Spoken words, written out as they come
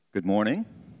Good morning.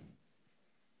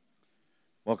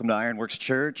 Welcome to Ironworks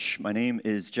Church. My name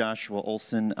is Joshua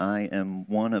Olson. I am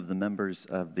one of the members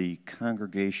of the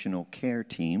congregational care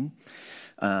team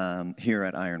here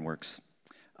at Ironworks.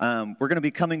 We're going to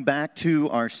be coming back to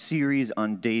our series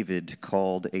on David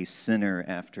called A Sinner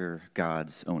After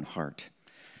God's Own Heart.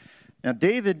 Now,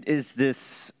 David is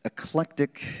this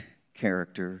eclectic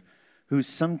character who's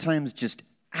sometimes just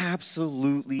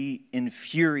absolutely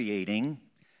infuriating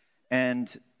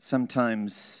and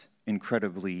sometimes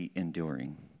incredibly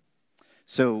enduring.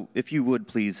 So, if you would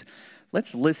please,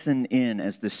 let's listen in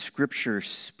as the scripture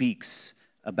speaks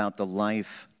about the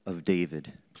life of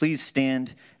David. Please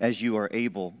stand as you are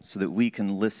able so that we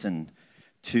can listen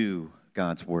to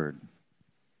God's word.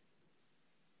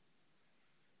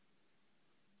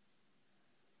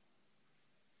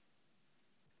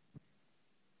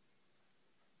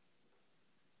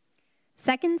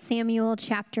 Second Samuel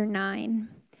chapter 9.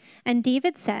 And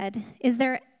David said, "Is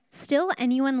there still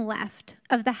anyone left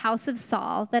of the house of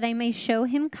Saul that I may show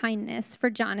him kindness for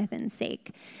Jonathan's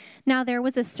sake?" Now there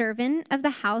was a servant of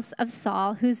the house of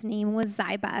Saul whose name was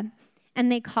Ziba,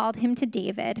 and they called him to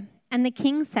David. And the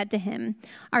king said to him,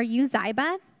 "Are you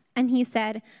Ziba?" And he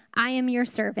said, "I am your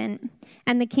servant."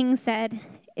 And the king said,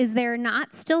 "Is there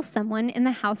not still someone in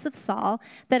the house of Saul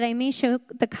that I may show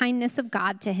the kindness of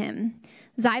God to him?"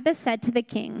 Ziba said to the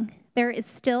king, "There is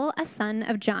still a son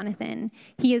of Jonathan.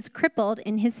 He is crippled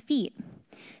in his feet."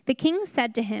 The king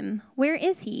said to him, "Where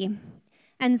is he?"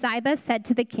 And Ziba said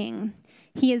to the king,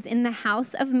 "He is in the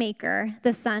house of Machir,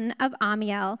 the son of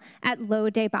Ammiel, at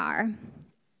Lo-debar."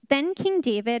 Then King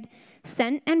David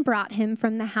sent and brought him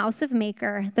from the house of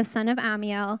Machir, the son of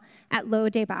Ammiel, at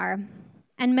Lo-debar.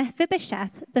 And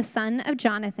Mephibosheth, the son of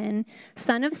Jonathan,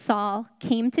 son of Saul,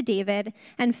 came to David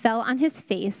and fell on his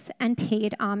face and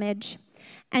paid homage.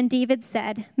 And David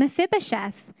said,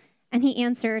 "Mephibosheth." And he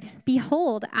answered,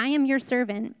 "Behold, I am your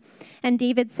servant." And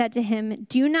David said to him,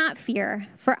 "Do not fear,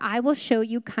 for I will show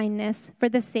you kindness for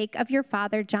the sake of your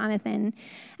father Jonathan.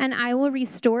 And I will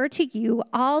restore to you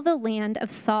all the land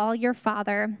of Saul your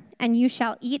father, and you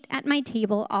shall eat at my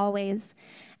table always."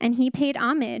 And he paid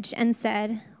homage and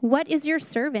said, "What is your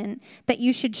servant that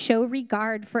you should show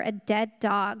regard for a dead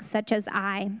dog such as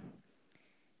I?"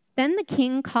 Then the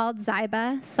king called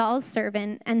Ziba, Saul's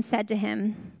servant, and said to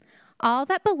him, "All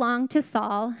that belonged to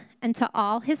Saul and to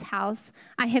all his house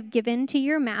I have given to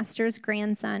your master's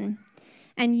grandson.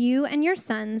 And you and your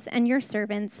sons and your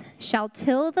servants shall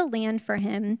till the land for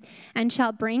him and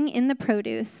shall bring in the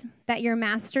produce, that your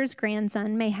master's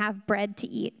grandson may have bread to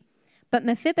eat. But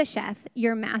Mephibosheth,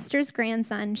 your master's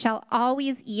grandson, shall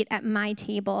always eat at my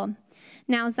table."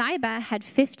 Now Ziba had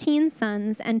 15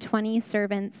 sons and 20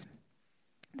 servants.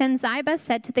 Then Ziba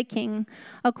said to the king,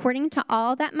 "According to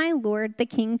all that my lord the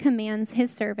king commands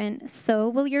his servant, so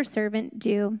will your servant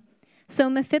do." So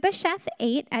Mephibosheth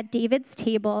ate at David's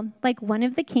table like one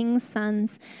of the king's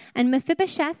sons. And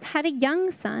Mephibosheth had a young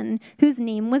son whose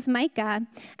name was Micah.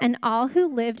 And all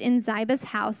who lived in Ziba's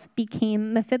house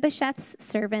became Mephibosheth's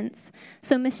servants.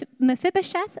 So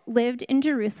Mephibosheth lived in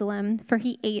Jerusalem, for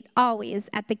he ate always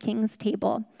at the king's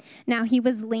table. Now he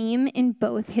was lame in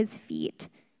both his feet.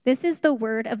 This is the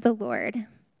word of the Lord. You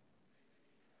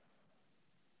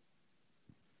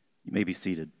may be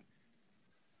seated.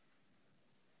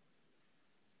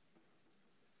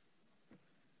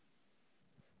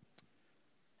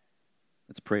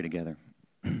 Let's pray together.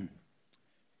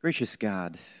 Gracious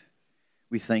God,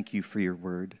 we thank you for your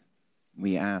word.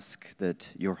 We ask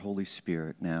that your Holy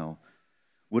Spirit now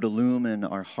would illumine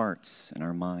our hearts and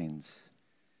our minds,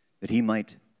 that he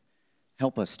might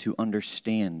help us to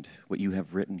understand what you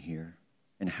have written here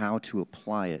and how to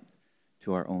apply it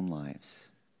to our own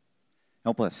lives.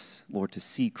 Help us, Lord, to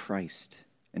see Christ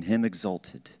and him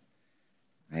exalted.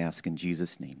 I ask in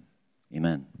Jesus' name,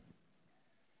 amen.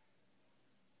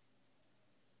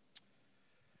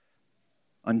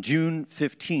 On June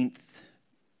 15th,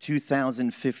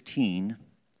 2015,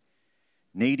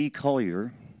 Nadie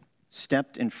Collier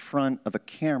stepped in front of a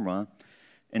camera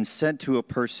and said to the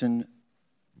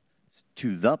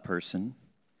person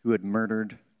who had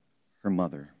murdered her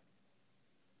mother,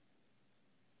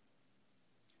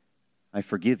 "I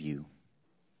forgive you.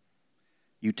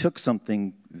 You took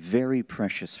something very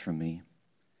precious from me,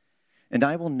 and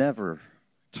I will never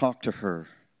talk to her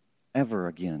ever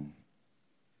again.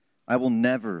 I will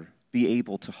never be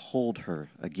able to hold her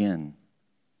again.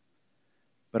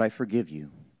 But I forgive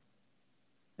you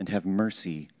and have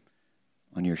mercy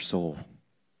on your soul."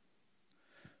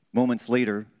 Moments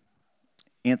later,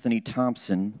 Anthony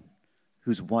Thompson,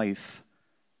 whose wife,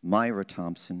 Myra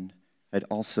Thompson, had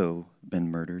also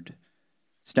been murdered,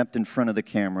 stepped in front of the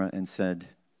camera and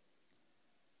said,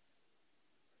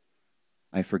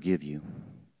 I forgive you.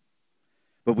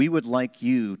 But we would like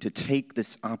you to take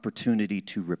this opportunity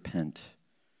to repent.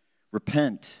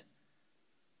 Repent,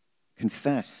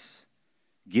 confess,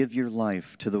 give your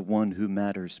life to the one who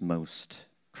matters most,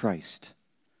 Christ,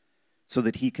 so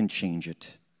that he can change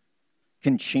it,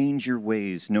 can change your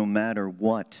ways no matter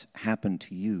what happened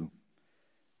to you,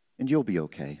 and you'll be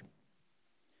okay.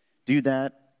 Do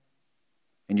that,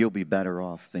 and you'll be better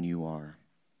off than you are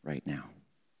right now.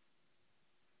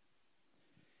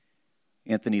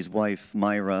 Anthony's wife,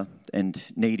 Myra, and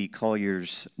Nadie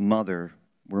Collier's mother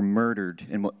were murdered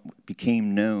in what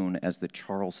became known as the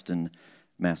Charleston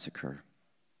Massacre.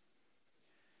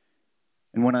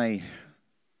 And when I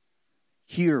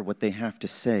hear what they have to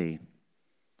say,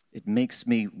 it makes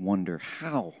me wonder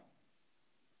how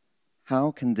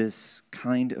can this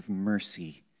kind of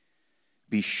mercy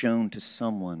be shown to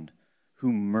someone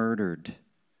who murdered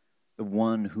the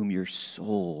one whom your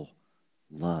soul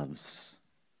loves?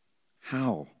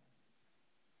 How?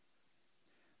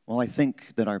 Well, I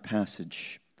think that our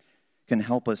passage can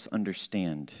help us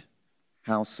understand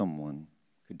how someone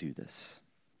could do this.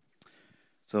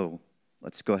 So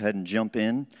let's go ahead and jump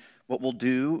in. What we'll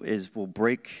do is we'll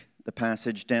break the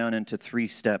passage down into 3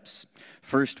 steps.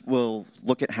 First, we'll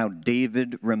look at how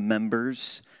David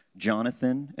remembers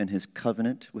Jonathan and his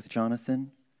covenant with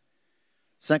Jonathan.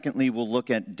 Secondly, we'll look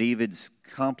at David's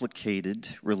complicated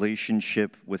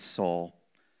relationship with Saul.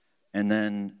 And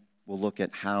then we'll look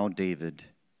at how David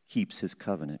keeps his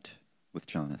covenant with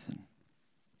Jonathan.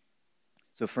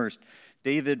 So first,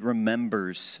 David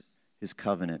remembers his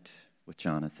covenant with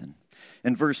Jonathan.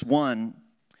 In verse 1,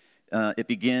 it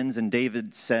begins, and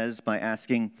David says by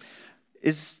asking,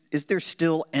 Is there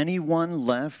still anyone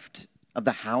left of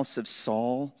the house of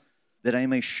Saul that I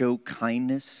may show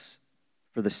kindness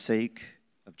for the sake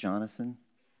of Jonathan?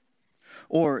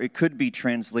 Or it could be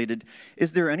translated,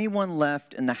 is there anyone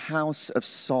left in the house of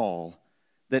Saul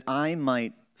that I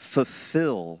might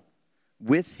fulfill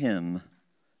with him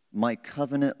my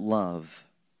covenant love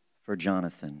for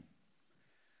Jonathan?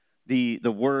 The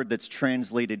word that's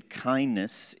translated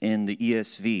kindness in the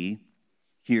ESV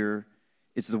here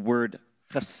is the word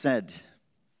chesed.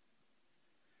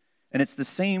 And it's the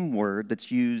same word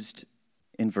that's used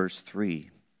in verse 3,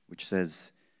 which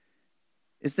says,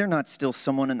 is there not still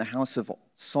someone in the house of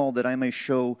Saul that I may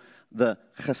show the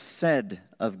chesed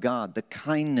of God, the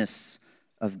kindness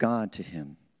of God to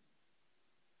him?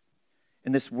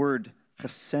 And this word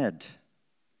chesed,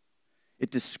 it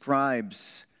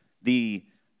describes the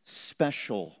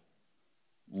special,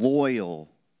 loyal,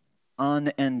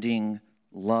 unending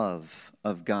love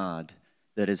of God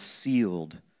that is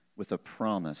sealed with a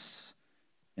promise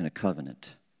and a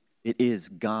covenant. It is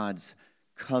God's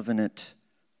covenant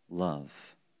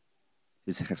love,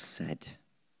 his chesed.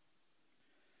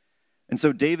 And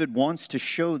so David wants to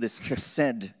show this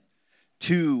chesed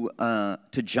to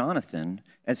Jonathan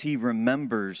as he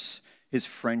remembers his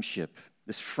friendship,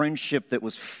 this friendship that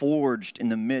was forged in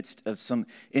the midst of some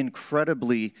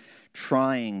incredibly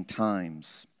trying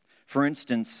times. For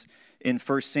instance, in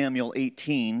 1 Samuel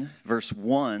 18, verse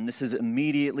 1, this is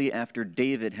immediately after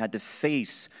David had to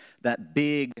face that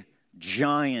big,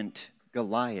 giant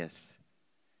Goliath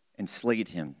and slayed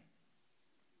him.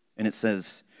 And it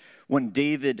says, when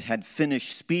David had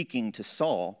finished speaking to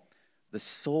Saul, the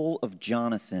soul of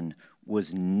Jonathan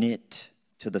was knit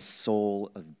to the soul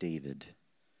of David,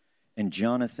 and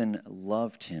Jonathan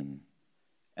loved him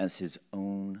as his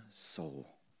own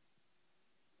soul.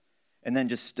 And then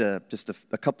just a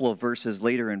couple of verses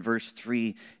later in verse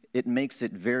 3, it makes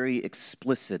it very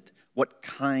explicit what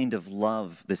kind of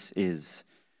love this is.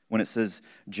 When it says,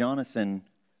 Jonathan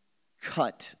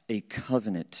cut a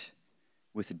covenant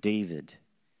with David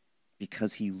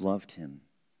because he loved him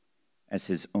as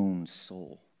his own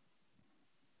soul.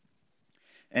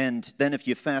 And then if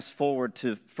you fast forward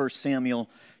to 1 Samuel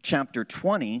chapter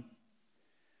 20,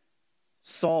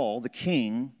 Saul, the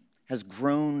king, has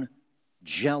grown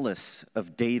jealous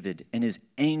of David and is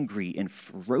angry and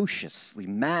ferociously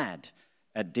mad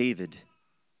at David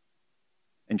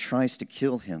and tries to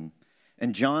kill him.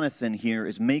 And Jonathan here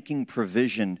is making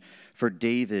provision for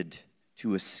David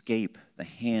to escape the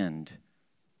hand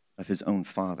of his own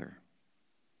father.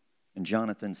 And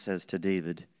Jonathan says to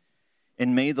David,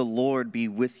 and may the Lord be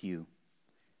with you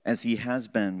as he has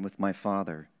been with my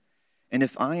father. And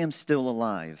if I am still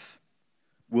alive,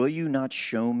 will you not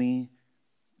show me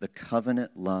the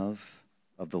covenant love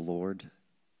of the Lord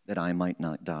that I might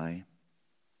not die?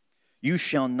 You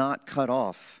shall not cut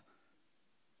off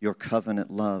your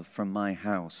covenant love from my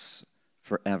house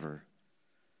forever,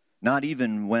 not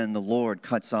even when the Lord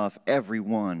cuts off every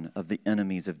one of the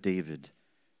enemies of David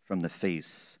from the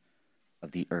face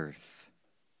of the earth.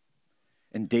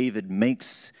 And David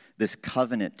makes this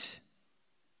covenant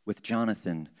with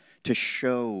Jonathan to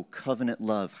show covenant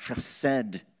love,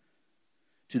 chesed,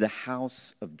 to the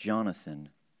house of Jonathan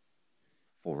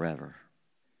forever.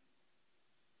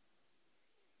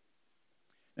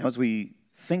 Now, as we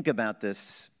think about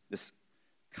this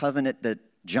covenant that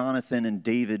Jonathan and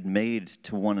David made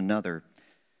to one another,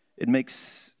 it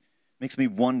makes me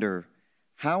wonder,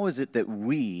 how is it that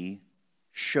we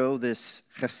show this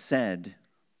chesed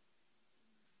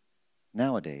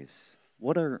nowadays?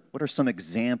 What are some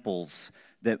examples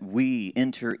that we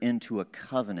enter into a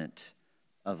covenant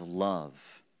of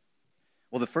love?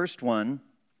 Well, the first one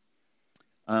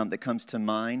that comes to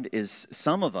mind is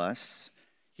some of us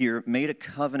here made a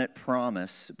covenant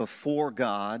promise before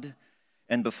God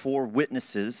and before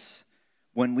witnesses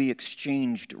when we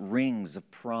exchanged rings of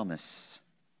promise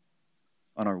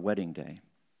on our wedding day.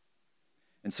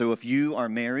 And so if you are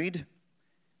married,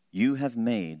 you have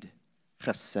made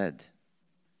chesed.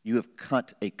 You have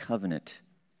cut a covenant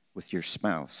with your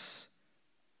spouse,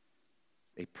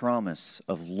 a promise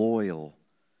of loyal,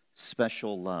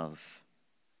 special love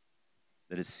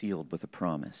that is sealed with a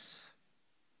promise.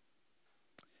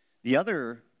 The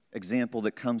other example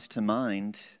that comes to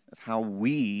mind of how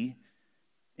we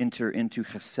enter into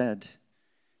chesed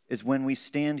is when we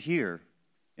stand here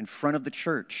in front of the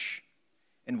church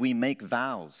and we make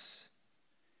vows,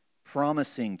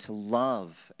 promising to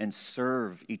love and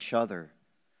serve each other,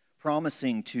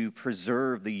 promising to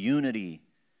preserve the unity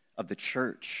of the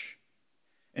church.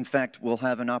 In fact, we'll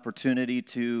have an opportunity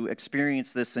to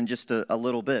experience this in just a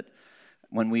little bit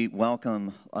when we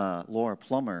welcome Laura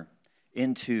Plummer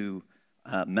into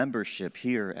membership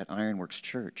here at Ironworks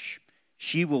Church.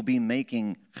 She will be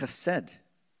making chesed.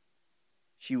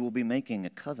 She will be making a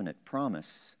covenant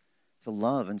promise to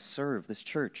love and serve this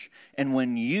church. And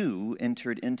when you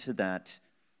entered into that,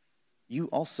 you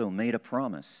also made a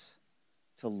promise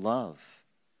to love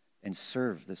and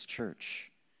serve this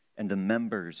church and the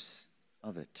members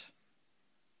of it.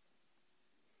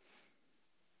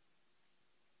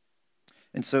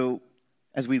 And so,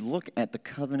 as we look at the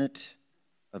covenant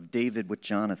of David with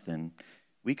Jonathan,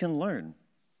 we can learn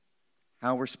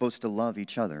how we're supposed to love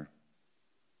each other,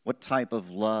 what type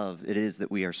of love it is that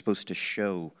we are supposed to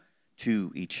show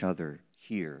to each other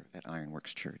here at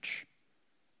Ironworks Church.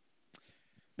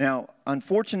 Now,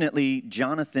 unfortunately,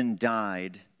 Jonathan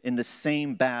died in the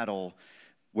same battle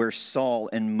where Saul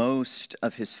and most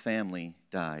of his family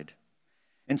died.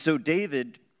 And so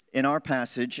David, in our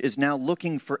passage, is now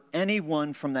looking for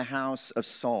anyone from the house of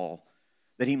Saul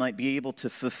that he might be able to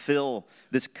fulfill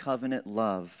this covenant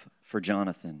love for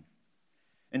Jonathan.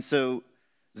 And so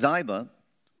Ziba,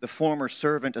 the former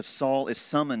servant of Saul, is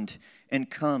summoned and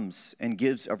comes and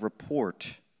gives a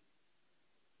report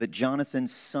that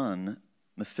Jonathan's son,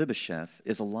 Mephibosheth,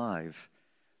 is alive,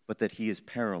 but that he is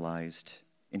paralyzed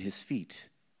in his feet.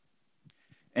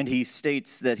 And he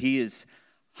states that he is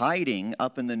hiding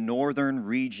up in the northern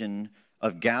region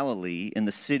of Galilee in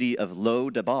the city of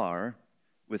Lo-Debar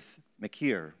with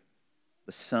Machir,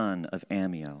 the son of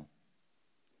Ammiel.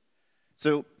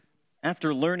 So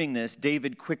after learning this,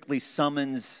 David quickly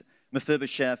summons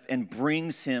Mephibosheth and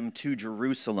brings him to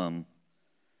Jerusalem.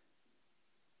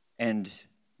 And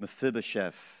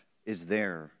Mephibosheth is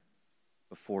there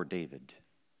before David.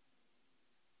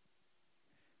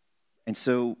 And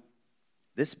so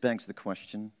this begs the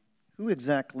question, who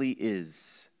exactly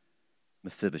is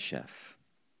Mephibosheth?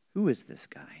 Who is this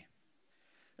guy?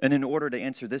 And in order to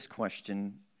answer this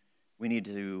question, we need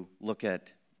to look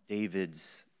at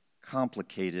David's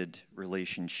complicated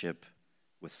relationship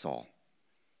with Saul.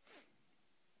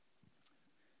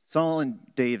 Saul and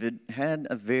David had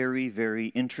a very, very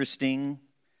interesting,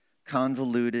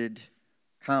 convoluted,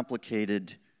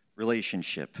 complicated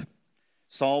relationship.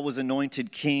 Saul was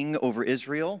anointed king over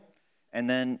Israel, and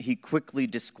then he quickly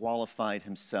disqualified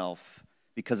himself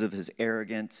because of his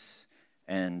arrogance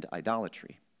and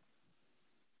idolatry.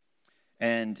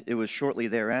 And it was shortly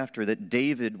thereafter that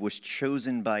David was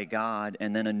chosen by God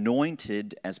and then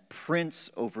anointed as prince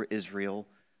over Israel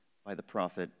by the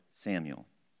prophet Samuel.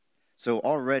 So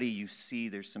already you see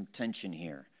there's some tension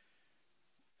here.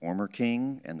 Former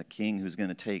king and the king who's going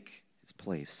to take his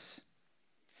place.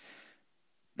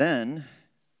 Then,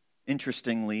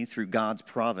 interestingly, through God's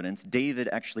providence, David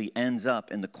actually ends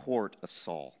up in the court of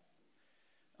Saul.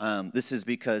 This is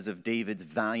because of David's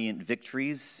valiant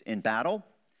victories in battle.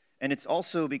 And it's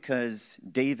also because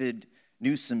David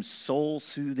knew some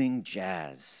soul-soothing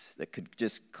jazz that could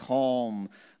just calm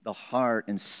the heart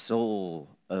and soul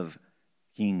of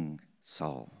King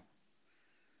Saul.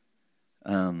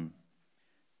 And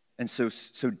And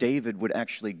so David would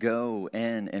actually go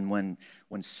in, and when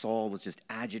Saul was just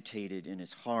agitated in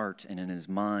his heart and in his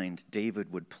mind,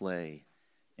 David would play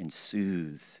and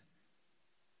soothe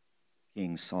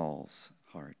King Saul's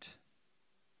heart.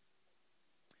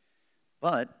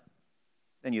 But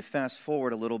then you fast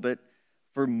forward a little bit.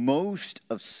 For most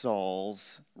of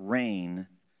Saul's reign,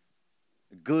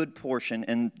 a good portion,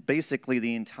 and basically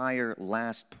the entire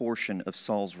last portion of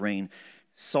Saul's reign,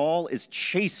 Saul is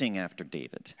chasing after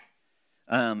David.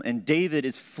 And David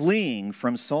is fleeing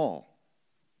from Saul.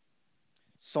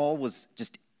 Saul was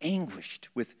just anguished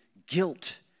with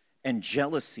guilt and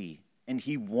jealousy, and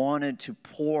he wanted to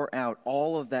pour out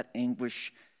all of that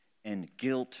anguish and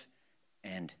guilt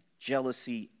and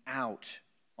jealousy out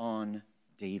on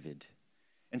David.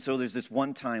 And so there's this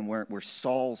one time where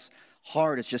Saul's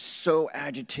heart is just so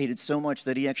agitated so much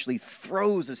that he actually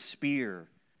throws a spear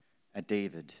at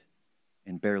David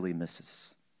and barely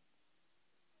misses.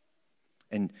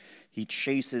 And he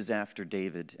chases after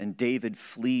David, and David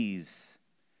flees.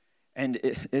 And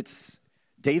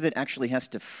David actually has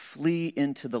to flee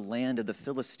into the land of the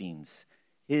Philistines,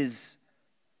 his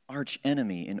arch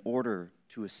enemy, in order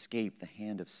to escape the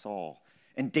hand of Saul.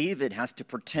 And David has to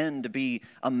pretend to be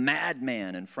a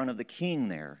madman in front of the king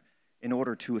there in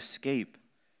order to escape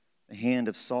the hand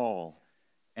of Saul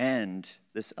and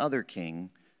this other king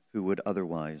who would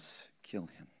otherwise kill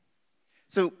him.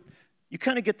 So you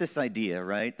kind of get this idea,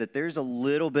 right, that there's a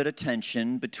little bit of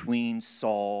tension between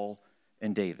Saul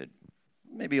and David,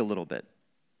 maybe a little bit.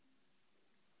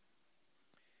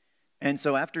 And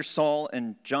so after Saul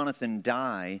and Jonathan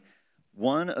die,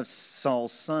 one of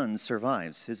Saul's sons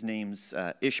survives. His name's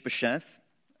Ishbosheth.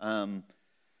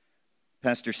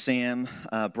 Pastor Sam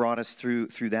brought us through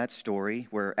that story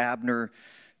where Abner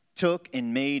took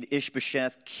and made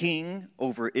Ishbosheth king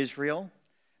over Israel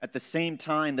at the same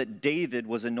time that David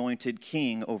was anointed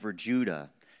king over Judah.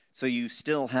 So you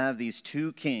still have these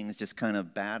two kings just kind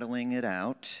of battling it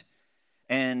out.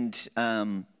 And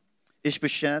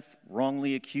Ishbosheth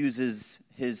wrongly accuses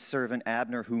his servant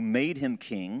Abner, who made him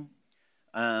king,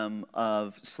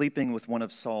 of sleeping with one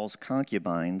of Saul's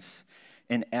concubines,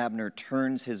 and Abner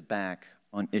turns his back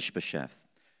on Ishbosheth.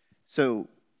 So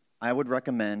I would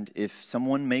recommend, if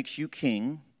someone makes you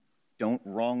king, don't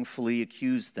wrongfully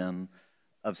accuse them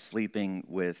of sleeping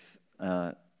with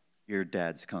your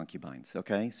dad's concubines,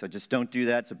 okay? So just don't do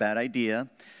that. It's a bad idea.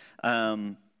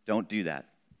 Don't do that.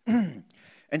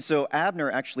 And so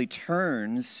Abner actually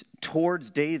turns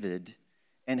towards David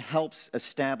and helps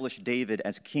establish David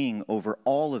as king over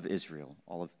all of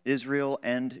Israel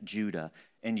and Judah,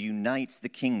 and unites the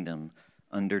kingdom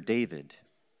under David.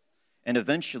 And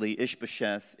eventually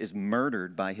Ishbosheth is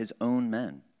murdered by his own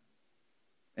men.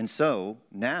 And so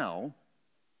now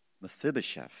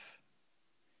Mephibosheth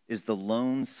is the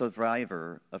lone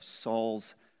survivor of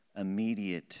Saul's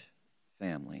immediate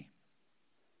family.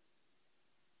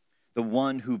 The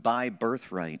one who by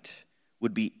birthright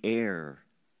would be heir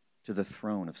to the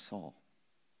throne of Saul.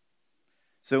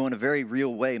 So in a very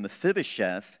real way,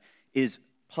 Mephibosheth is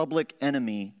public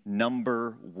enemy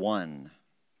number one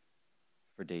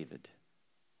for David.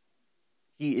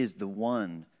 He is the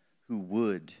one who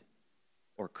would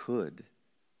or could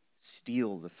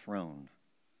steal the throne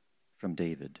from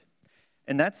David.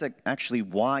 And that's actually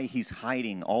why he's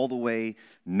hiding all the way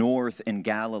north in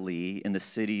Galilee in the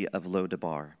city of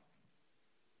Lodebar.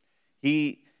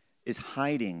 He is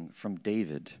hiding from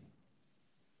David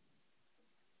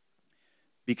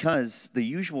because the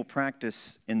usual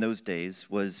practice in those days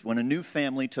was when a new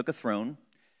family took a throne,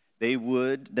 they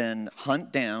would then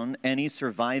hunt down any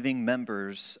surviving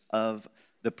members of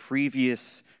the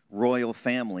previous royal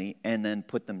family and then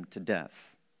put them to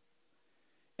death.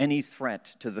 Any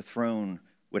threat to the throne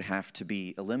would have to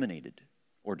be eliminated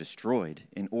or destroyed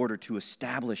in order to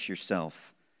establish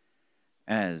yourself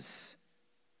as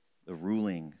the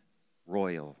ruling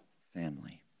royal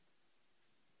family.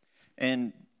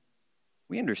 And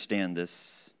we understand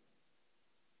this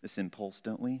impulse,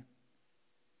 don't we?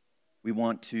 We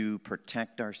want to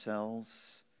protect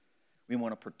ourselves. We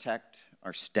want to protect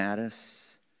our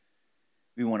status.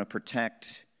 We want to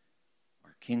protect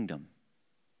our kingdom.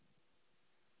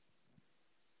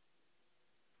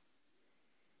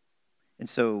 And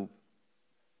so,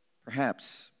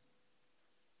 perhaps,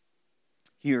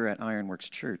 here at Ironworks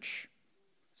Church,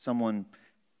 someone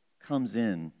comes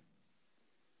in,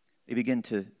 they begin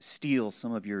to steal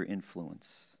some of your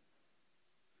influence.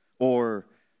 Or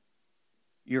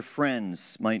your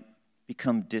friends might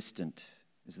become distant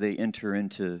as they enter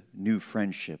into new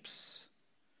friendships.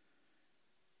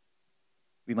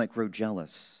 We might grow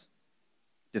jealous,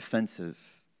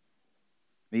 defensive,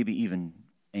 maybe even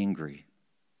angry.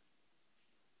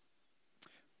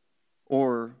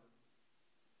 Or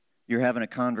you're having a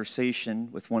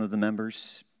conversation with one of the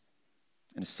members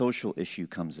and a social issue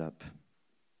comes up.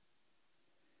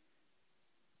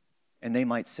 And they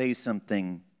might say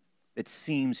something that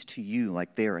seems to you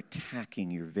like they're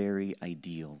attacking your very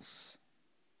ideals.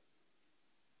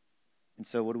 And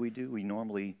so what do? We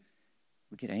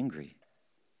get angry.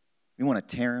 We want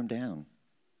to tear them down.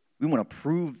 We want to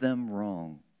prove them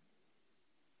wrong.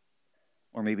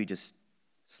 Or maybe just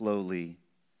slowly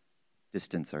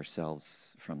distance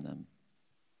ourselves from them.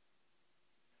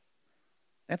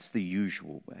 That's the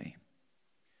usual way.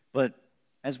 But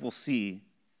as we'll see,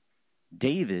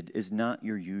 David is not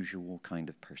your usual kind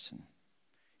of person.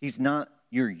 He's not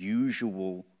your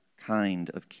usual kind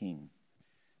of king.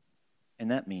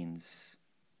 And that means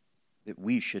that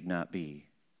we should not be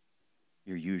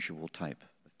your usual type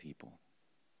of people.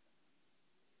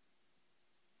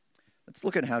 Let's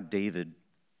look at how David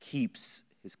keeps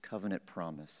his covenant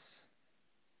promise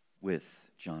with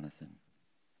Jonathan.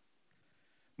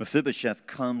 Mephibosheth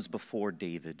comes before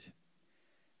David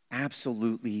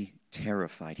absolutely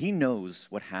terrified. He knows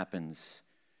what happens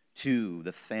to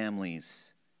the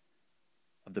families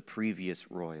of the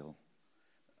previous royal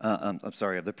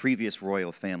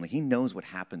family. He knows what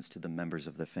happens to the members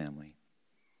of the family.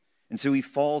 And so he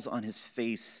falls on his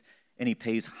face and he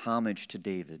pays homage to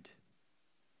David.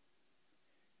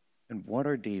 And what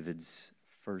are David's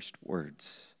first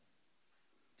words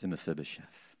to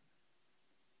Mephibosheth?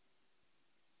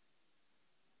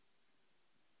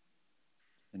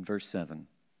 In verse 7,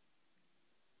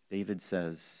 David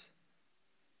says,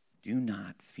 "Do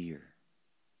not fear.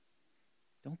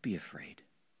 Don't be afraid.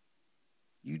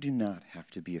 You do not have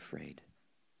to be afraid.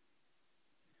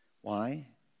 Why?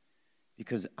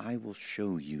 Because I will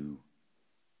show you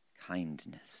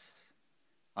kindness.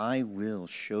 I will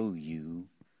show you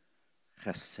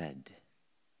chesed.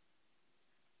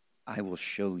 I will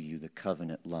show you the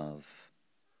covenant love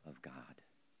of God."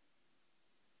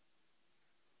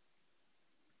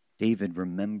 David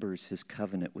remembers his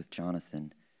covenant with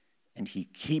Jonathan, and he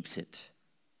keeps it,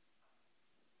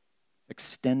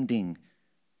 extending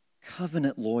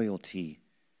covenant loyalty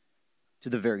to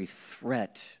the very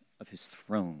threat of his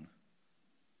throne,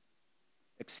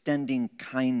 extending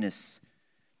kindness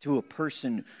to a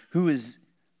person who is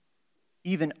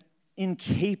even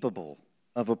incapable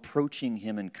of approaching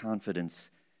him in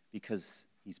confidence because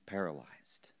he's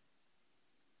paralyzed.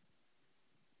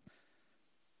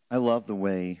 I love the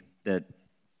way that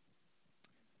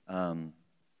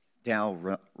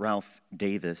Ralph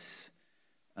Davis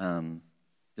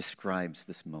describes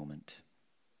this moment.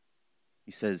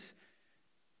 He says,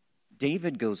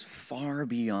 David goes far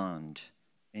beyond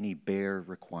any bare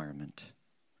requirement.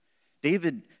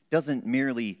 David doesn't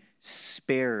merely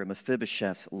spare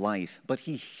Mephibosheth's life, but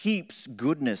he heaps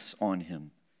goodness on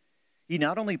him. He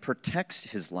not only protects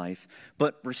his life,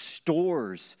 but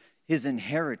restores his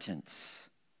inheritance.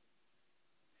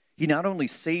 He not only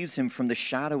saves him from the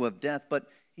shadow of death, but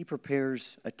he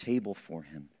prepares a table for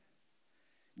him.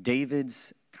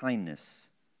 David's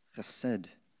kindness, chesed,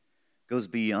 goes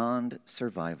beyond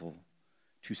survival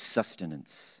to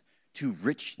sustenance, to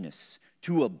richness,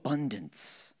 to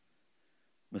abundance.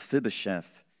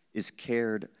 Mephibosheth is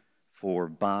cared for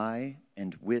by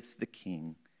and with the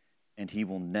king, and he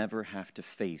will never have to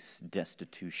face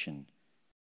destitution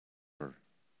ever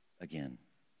again.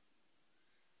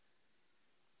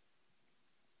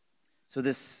 So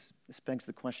this begs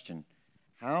the question,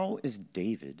 how is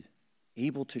David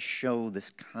able to show this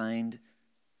kind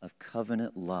of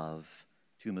covenant love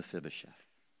to Mephibosheth?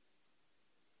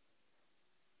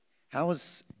 How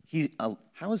is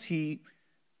he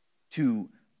to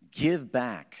give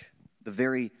back the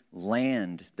very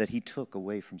land that he took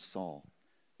away from Saul?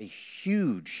 A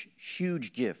huge,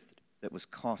 huge gift that was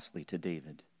costly to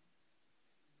David.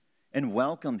 And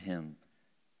welcome him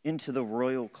into the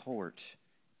royal court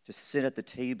to sit at the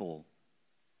table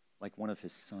like one of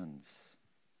his sons.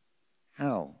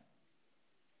 How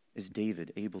is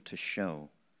David able to show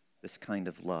this kind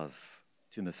of love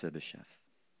to Mephibosheth?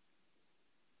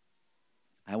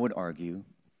 I would argue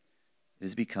it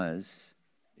is because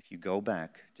if you go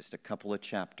back just a couple of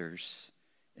chapters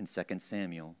in 2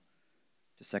 Samuel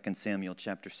to 2 Samuel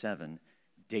chapter 7,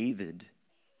 David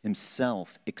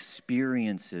himself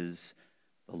experiences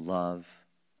the love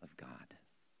of God.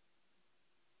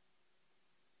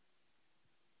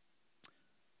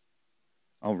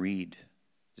 I'll read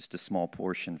just a small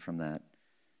portion from that.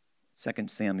 2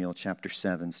 Samuel chapter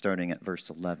 7, starting at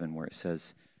verse 11, where it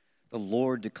says, "The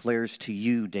Lord declares to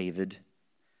you, David,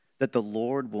 that the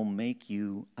Lord will make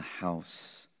you a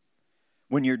house.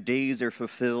 When your days are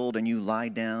fulfilled and you lie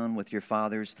down with your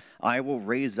fathers, I will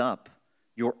raise up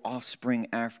your offspring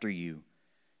after you,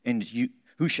 and you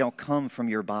who shall come from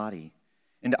your body,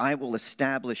 and I will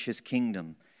establish his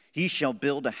kingdom. He shall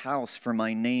build a house for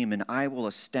my name, and I will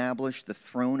establish the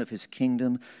throne of his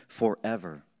kingdom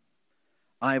forever.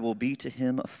 I will be to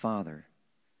him a father,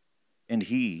 and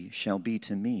he shall be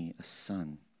to me a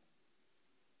son.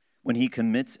 When he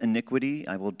commits iniquity,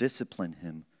 I will discipline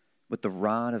him with the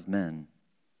rod of men,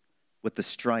 with the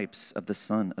stripes of the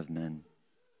Son of Men.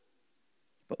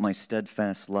 But my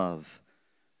steadfast love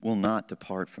will not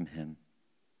depart from him,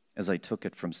 as I took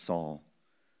it from Saul,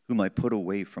 whom I put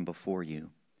away from before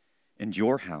you. And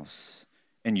your house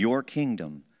and your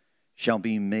kingdom shall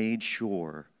be made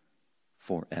sure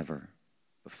forever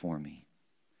before me.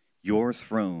 Your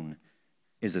throne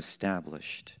is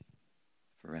established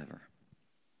forever.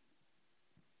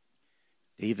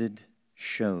 David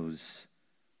shows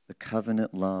the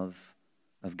covenant love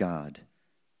of God,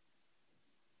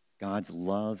 God's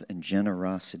love and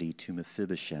generosity to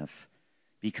Mephibosheth,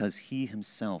 because he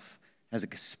himself has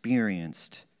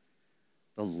experienced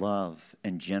the love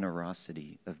and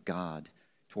generosity of God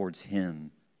towards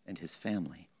him and his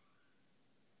family.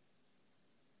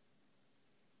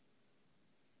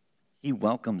 He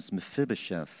welcomes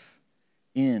Mephibosheth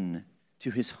in to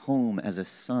his home as a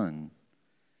son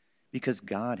because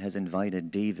God has invited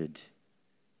David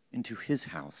into his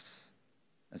house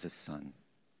as a son.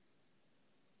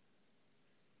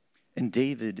 And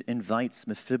David invites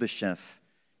Mephibosheth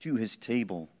to his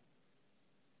table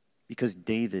because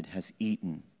David has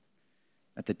eaten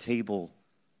at the table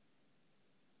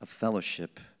of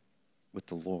fellowship with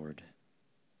the Lord.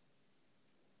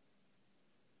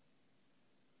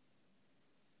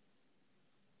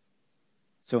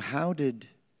 So how did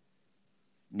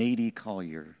Nadie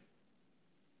Collier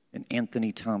and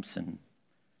Anthony Thompson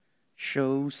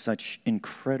show such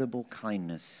incredible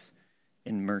kindness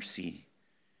and mercy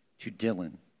to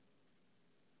Dylan,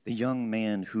 the young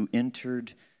man who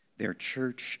entered their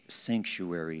church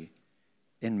sanctuary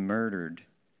and murdered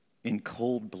in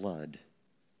cold blood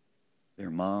their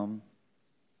mom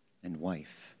and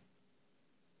wife?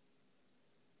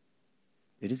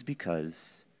 It is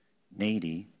because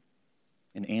Nadie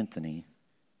and Anthony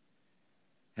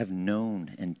have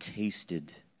known and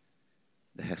tasted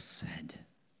the Hesed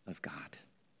of God.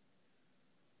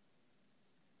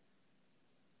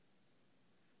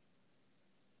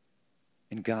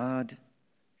 And God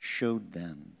showed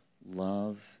them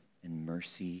love and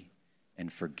mercy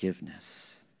and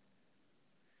forgiveness.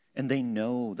 And they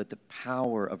know that the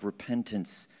power of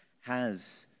repentance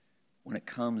has, when it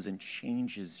comes and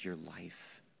changes your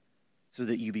life, so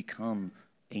that you become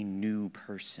a new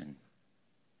person.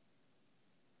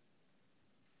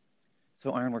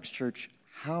 So Ironworks Church,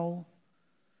 how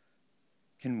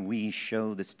can we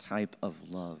show this type of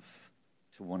love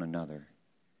to one another,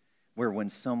 where when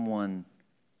someone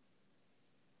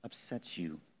upsets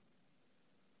you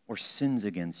or sins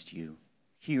against you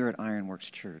here at Ironworks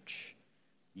Church,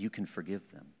 you can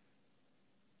forgive them?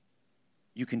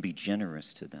 You can be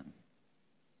generous to them.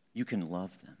 You can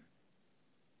love them.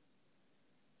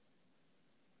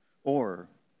 Or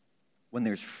when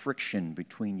there's friction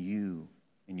between you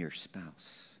and your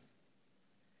spouse,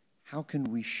 how can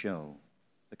we show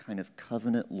the kind of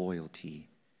covenant loyalty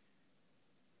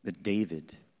that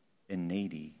David and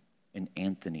Nadie and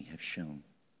Anthony have shown?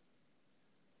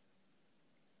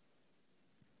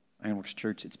 Ironworks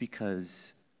Church, it's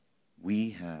because we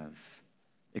have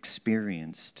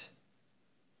experienced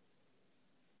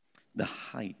the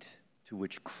height to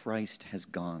which Christ has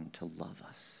gone to love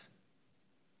us.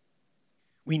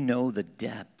 We know the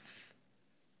depth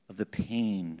of the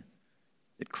pain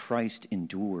that Christ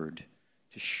endured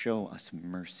to show us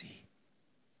mercy.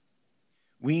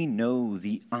 We know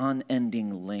the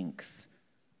unending length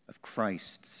of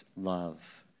Christ's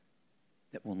love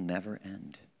that will never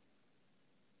end.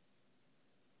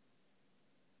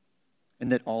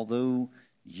 And that although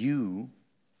you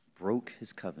broke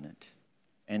his covenant,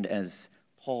 and as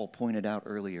Paul pointed out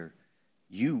earlier,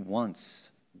 you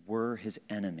once were his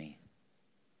enemy,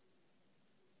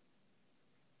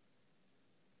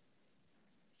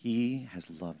 he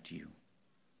has loved you.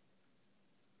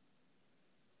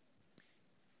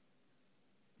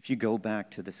 If you go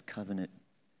back to this covenant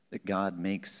that God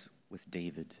makes with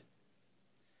David,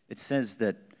 it says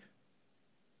that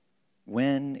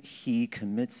when he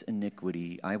commits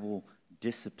iniquity, I will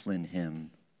discipline him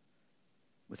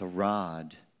with a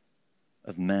rod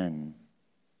of men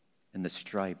and the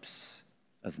stripes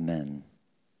of men.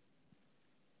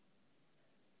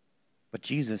 But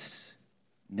Jesus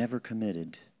never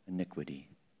committed iniquity,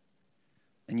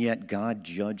 and yet God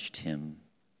judged him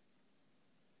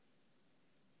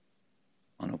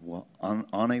on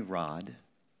on a rod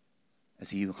as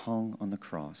he hung on the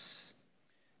cross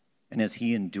and as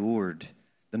he endured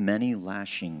the many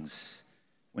lashings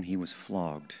when he was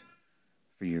flogged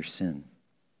for your sin.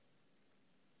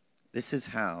 This is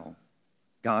how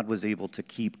God was able to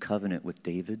keep covenant with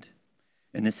David,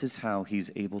 and this is how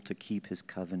he's able to keep his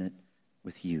covenant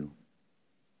with you.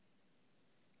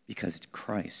 Because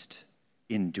Christ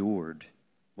endured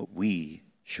what we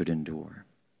should endure.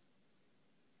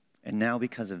 And now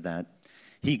because of that,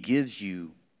 he gives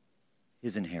you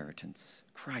his inheritance.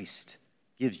 Christ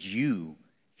gives you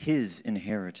his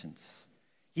inheritance.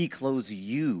 He clothes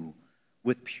you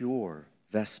with pure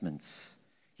vestments.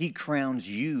 He crowns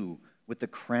you with the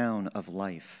crown of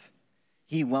life.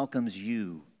 He welcomes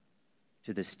you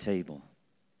to this table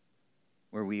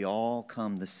where we all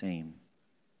come the same,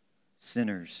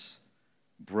 sinners,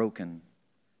 broken,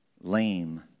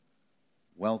 lame,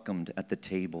 welcomed at the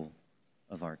table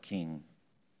of our King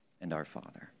and our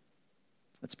Father.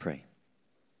 Let's pray.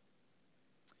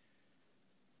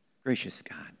 Gracious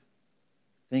God,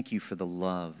 thank you for the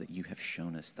love that you have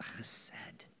shown us, the chesed,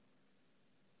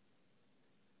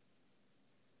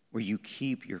 where you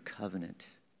keep your covenant,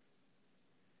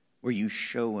 where you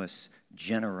show us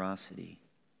generosity,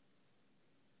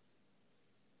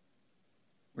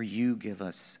 where you give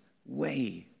us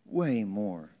way, way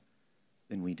more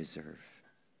than we deserve.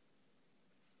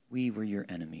 We were your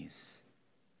enemies,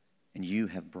 and you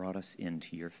have brought us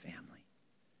into your family,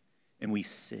 and we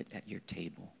sit at your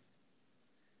table,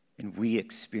 and we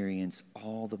experience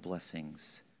all the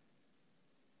blessings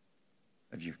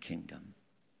of your kingdom.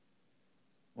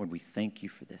 Lord, we thank you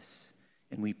for this,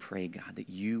 and we pray, God, that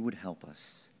you would help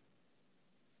us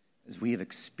as we have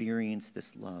experienced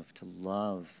this love, to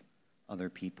love other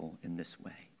people in this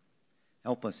way.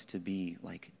 Help us to be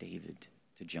like David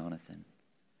to Jonathan.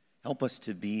 Help us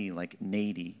to be like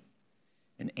Nady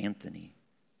and Anthony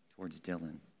towards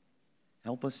Dylan.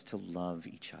 Help us to love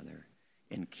each other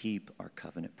and keep our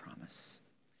covenant promise.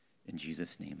 In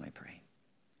Jesus' name I pray.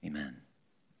 Amen.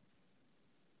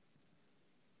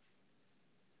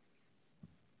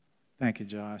 Thank you,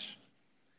 Josh.